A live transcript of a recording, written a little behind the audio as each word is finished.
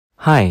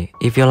Hi,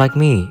 if you're like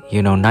me,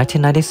 you know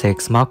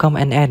 1996 Malcolm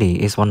and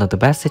Eddie is one of the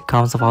best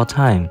sitcoms of all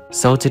time.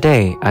 So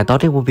today, I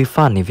thought it would be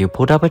fun if you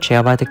put up a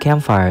chair by the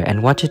campfire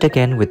and watch it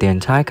again with the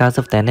entire cast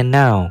of then and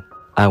now.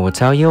 I will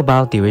tell you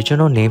about the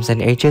original names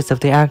and ages of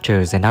the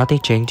actors and how they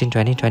changed in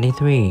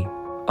 2023.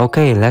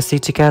 Okay, let's see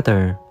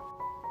together.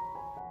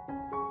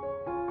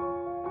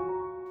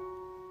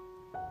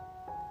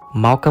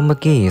 Malcolm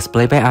McGee is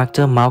played by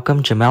actor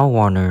Malcolm Jamal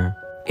Warner.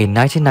 In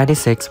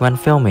 1996, when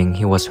filming,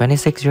 he was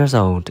 26 years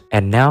old,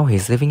 and now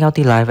he's living out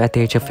the life at the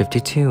age of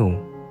 52.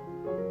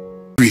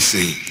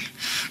 Everything.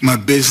 My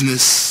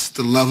business,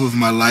 the love of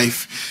my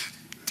life,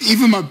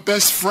 even my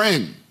best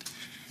friend.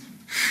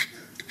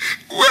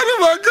 What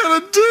am I gonna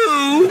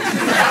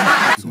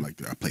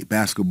do? I played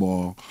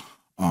basketball,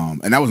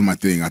 and that was my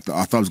thing. I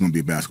thought I was gonna be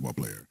a basketball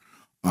player.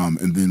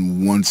 And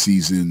then one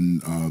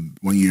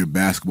year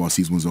basketball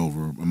season was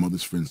over. My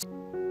mother's friends.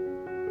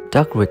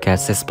 Doug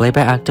Ricketts is played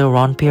by actor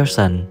Ron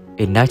Pearson.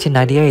 In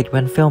 1998,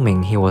 when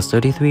filming, he was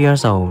 33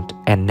 years old,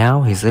 and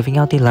now he's living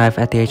out the life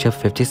at the age of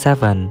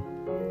 57.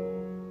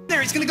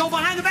 There, he's gonna go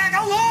behind the back,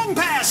 a long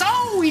pass.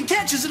 Oh, he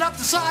catches it up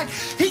the side.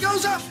 He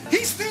goes up,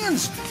 he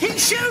spins, he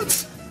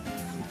shoots,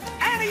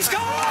 and he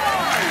scores!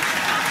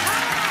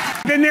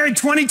 Been married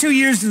 22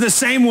 years to the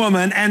same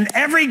woman, and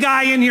every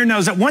guy in here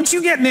knows that once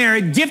you get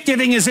married, gift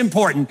giving is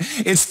important.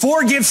 It's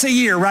 4 gifts a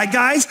year, right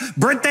guys?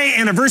 Birthday,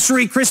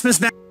 anniversary, Christmas.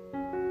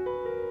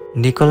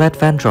 Nicolette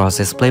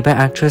Vandross is played by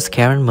actress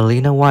Karen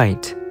Melina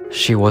White.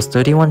 She was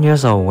 31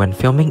 years old when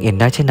filming in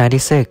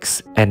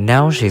 1996, and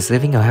now she's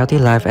living a healthy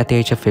life at the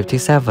age of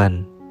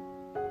 57.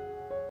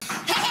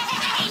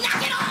 Hey,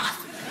 knock it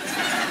off!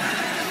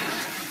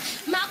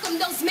 Malcolm,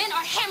 those men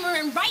are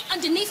hammering right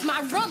underneath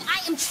my room. I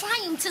am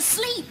trying to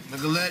sleep.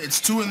 Nicolette,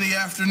 it's 2 in the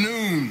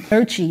afternoon.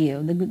 Nurture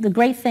you. The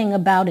great thing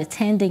about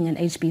attending an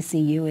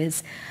HBCU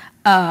is,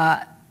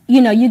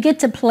 you get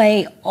to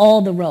play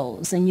all the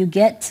roles, and you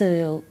get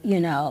to,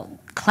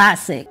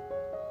 classic.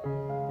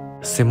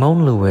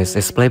 Simone Lewis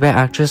is played by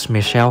actress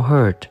Michelle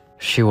Hurd.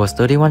 She was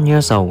 31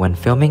 years old when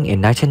filming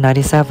in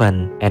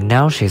 1997, and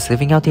now she's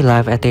living out the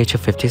life at the age of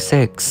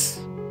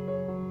 56.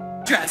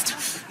 Dressed.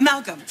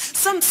 Malcolm,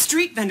 some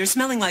street vendor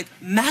smelling like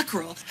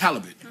mackerel.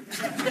 Halibut.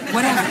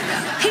 Whatever.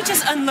 He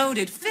just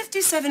unloaded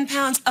 57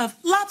 pounds of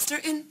lobster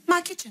in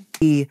my kitchen.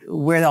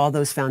 Where all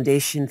those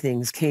foundation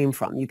things came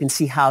from. You can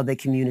see how they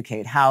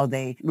communicate, how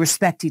they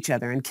respect each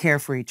other and care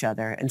for each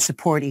other and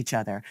support each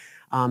other,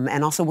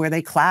 and also where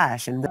they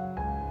clash. And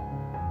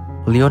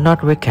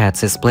Leonard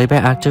Ricketts is played by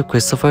actor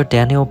Christopher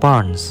Daniel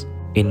Barnes.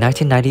 In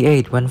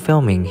 1998, when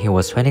filming, he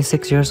was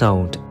 26 years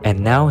old,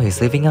 and now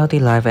he's living out the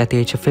life at the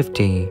age of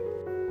 50.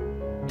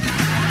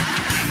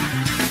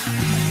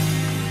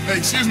 Hey,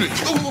 excuse me.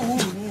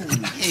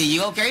 Hey,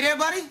 you okay there,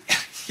 buddy?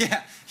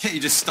 Yeah, you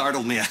just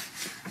startled me. I'm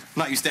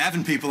not used to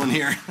having people in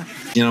here.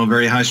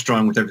 Very high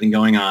strung with everything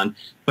going on.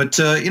 But,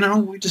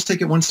 we just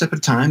take it one step at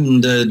a time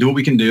and do what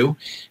we can do.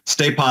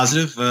 Stay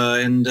positive,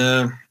 and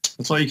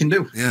that's all you can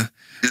do. Yeah.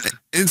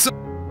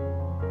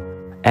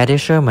 Eddie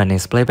Sherman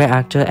is played by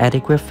actor Eddie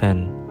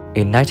Griffin.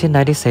 In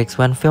 1996,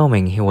 when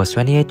filming, he was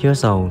 28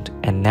 years old,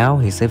 and now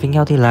he's living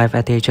out the life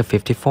at the age of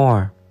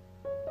 54.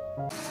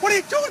 What are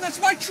you doing? That's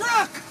my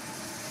truck!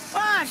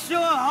 I sure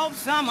hope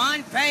some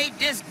unpaid,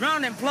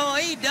 disgruntled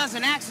employee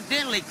doesn't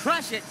accidentally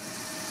crush it.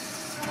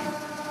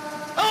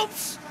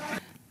 Oops!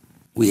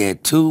 We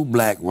had 2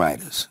 black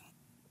writers.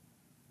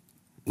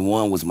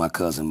 One was my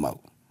cousin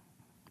Mo.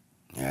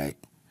 All right?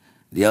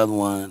 The other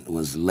one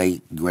was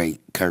late,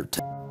 great Kurt.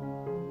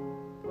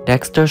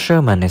 Dexter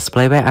Sherman is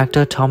played by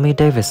actor Tommy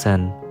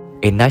Davidson.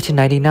 In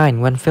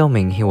 1999, when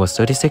filming, he was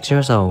 36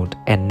 years old,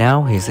 and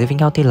now he's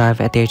living out the life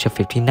at the age of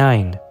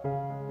 59.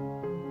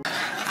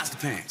 How's the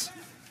parents?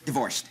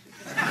 Divorced.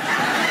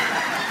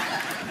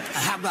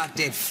 How about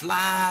that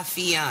fly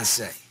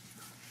fiance?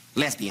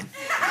 Lesbian.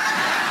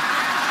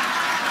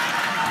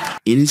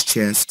 In his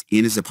chest,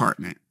 in his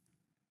apartment.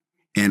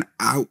 And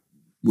I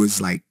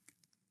was like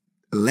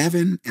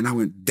 11, and I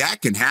went,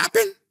 that can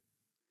happen?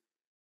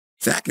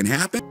 That can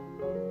happen?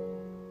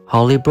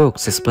 Holly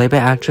Brooks is played by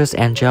actress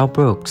Angel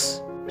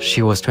Brooks.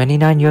 She was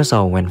 29 years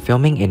old when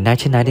filming in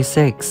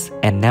 1996,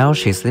 and now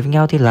she's living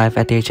out the life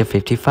at the age of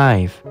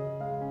 55.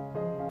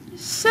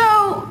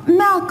 So,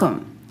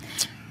 Malcolm,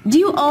 do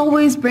you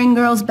always bring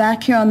girls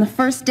back here on the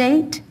first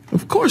date?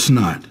 Of course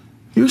not.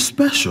 You're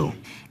special.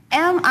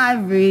 Am I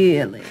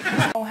really?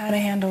 I know how to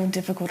handle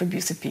difficult,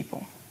 abusive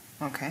people.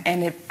 Okay.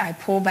 And if I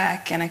pull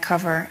back and I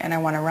cover and I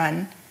want to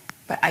run,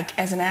 but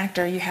as an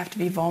actor, you have to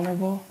be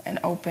vulnerable and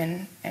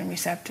open and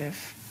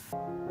receptive.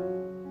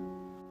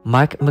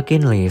 Mike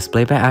McGinley is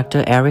played by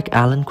actor Eric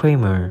Allen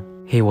Kramer.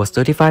 He was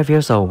 35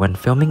 years old when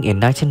filming in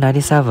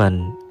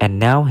 1997, and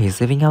now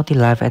he's living out the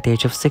life at the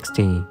age of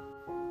 60.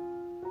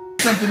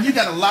 Something, you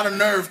got a lot of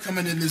nerve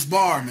coming in this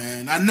bar,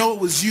 man. I know it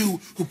was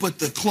you who put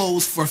the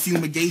closed for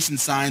fumigation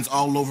signs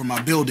all over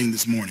my building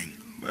this morning.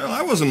 Well,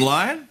 I wasn't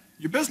lying.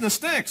 Your business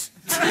stinks.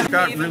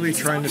 Scott really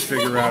trying to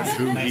figure out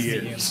who he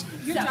is.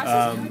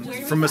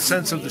 From a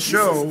sense of the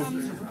show,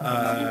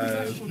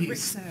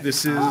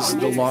 This is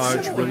the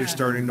lodge really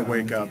starting to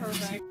wake up.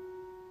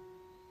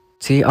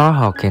 T.R.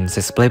 Hawkins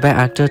is played by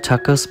actor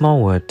Tucker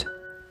Smallwood.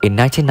 In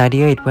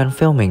 1998, when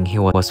filming, he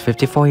was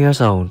 54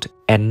 years old,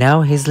 and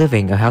now he's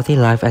living a healthy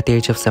life at the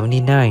age of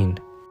 79.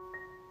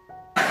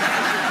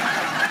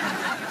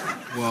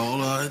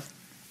 Well, I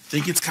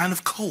think it's kind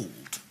of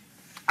cold.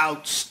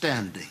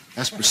 Outstanding.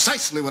 That's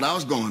precisely what I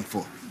was going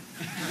for.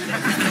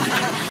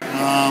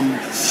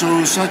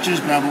 So such as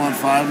Babylon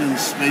 5 and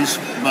Space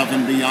Above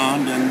and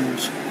Beyond and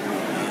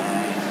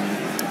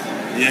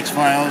The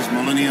X-Files,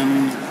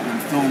 Millennium,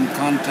 and Film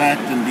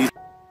Contact, and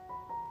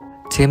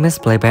Tim is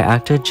played by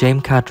actor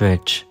James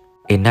Cartridge.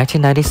 In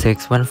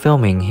 1996, when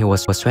filming, he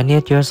was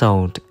 28 years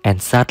old,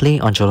 and sadly,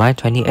 on July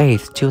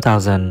 28,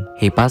 2000,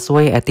 he passed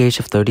away at the age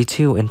of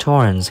 32 in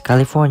Torrance,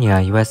 California,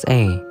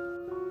 USA.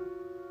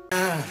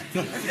 I'm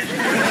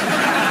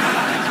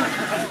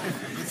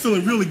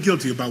feeling really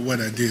guilty about what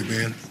I did,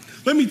 man.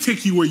 Let me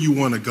take you where you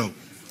want to go.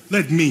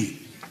 Let me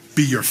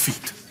be your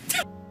feet.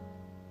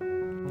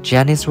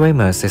 Janice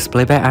Ramos is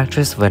played by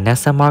actress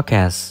Vanessa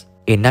Marquez.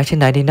 In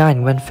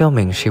 1999, when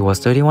filming, she was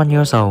 31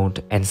 years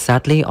old, and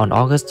sadly, on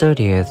August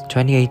 30th,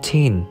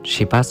 2018,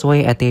 she passed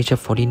away at the age of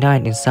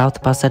 49 in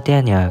South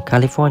Pasadena,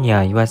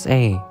 California,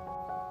 USA.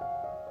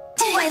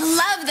 Oh, I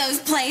love those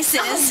places.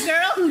 Oh,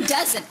 girl, who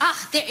doesn't?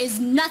 Ah, there is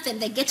nothing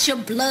that gets your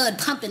blood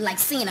pumping like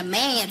seeing a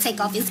man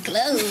take off his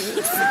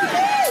clothes.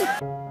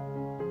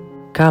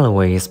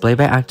 Calloway is played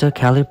by actor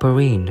Callie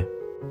Perrine.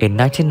 In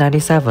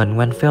 1997,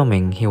 when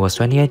filming, he was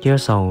 28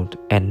 years old,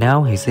 and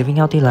now he's living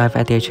healthy life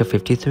at the age of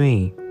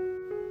 53.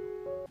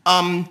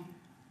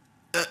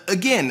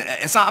 Again,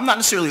 I'm not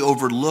necessarily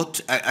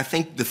overlooked. I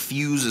think the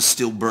fuse is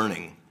still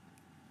burning,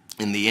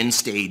 and the end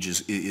stage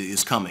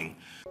is coming.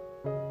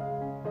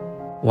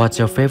 What's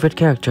your favorite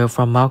character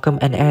from Malcolm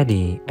and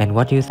Eddie, and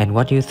what do you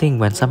think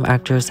when some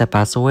actors have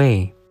passed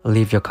away?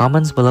 Leave your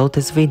comments below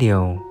this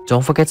video.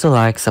 Don't forget to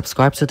like,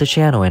 subscribe to the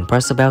channel, and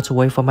press the bell to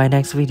wait for my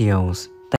next videos.